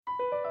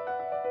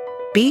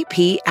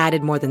BP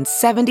added more than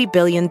 $70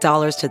 billion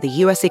to the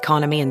U.S.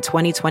 economy in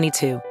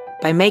 2022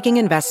 by making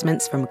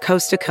investments from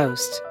coast to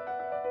coast.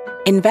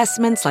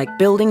 Investments like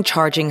building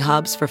charging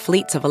hubs for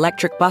fleets of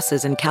electric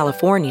buses in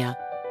California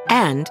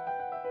and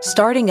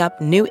starting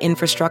up new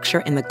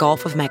infrastructure in the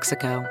Gulf of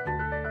Mexico.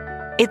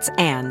 It's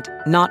and,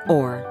 not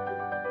or.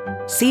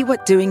 See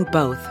what doing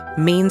both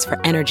means for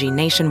energy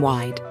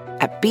nationwide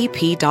at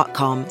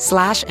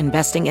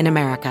bp.com/investing in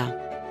America.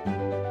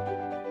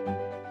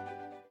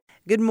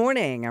 Good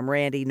morning. I'm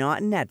Randy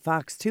Naughton at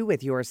Fox 2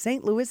 with your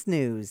St. Louis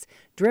news,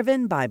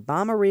 driven by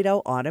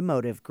Bomarito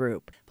Automotive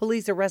Group.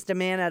 Police arrest a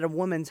man at a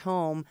woman's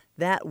home.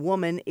 That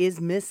woman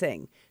is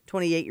missing.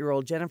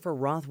 28-year-old Jennifer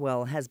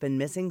Rothwell has been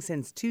missing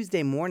since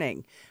Tuesday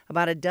morning.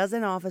 About a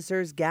dozen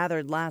officers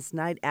gathered last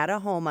night at a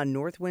home on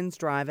North Winds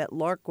Drive at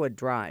Larkwood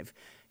Drive.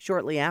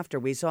 Shortly after,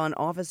 we saw an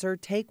officer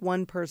take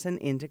one person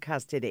into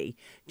custody.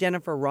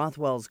 Jennifer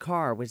Rothwell's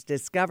car was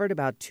discovered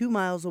about 2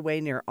 miles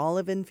away near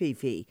Olive and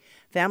Fifi.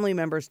 Family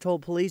members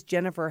told police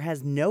Jennifer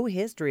has no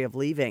history of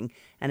leaving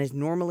and is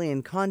normally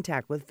in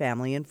contact with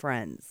family and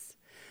friends.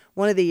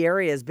 One of the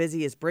area's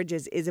busiest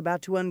bridges is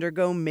about to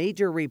undergo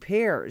major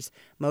repairs.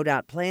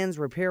 MoDOT plans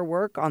repair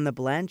work on the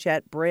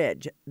Blanchette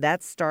Bridge.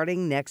 That's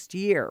starting next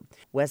year.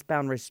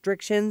 Westbound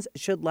restrictions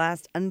should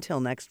last until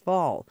next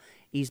fall.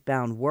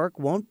 Eastbound work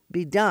won't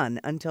be done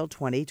until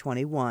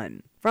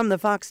 2021. From the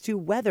Fox 2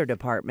 Weather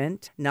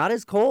Department, not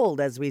as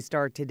cold as we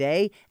start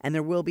today, and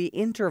there will be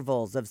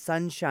intervals of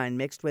sunshine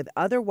mixed with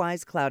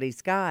otherwise cloudy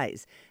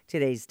skies.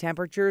 Today's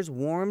temperatures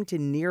warm to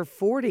near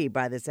 40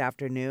 by this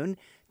afternoon.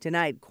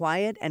 Tonight,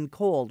 quiet and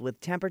cold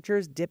with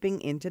temperatures dipping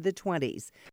into the 20s.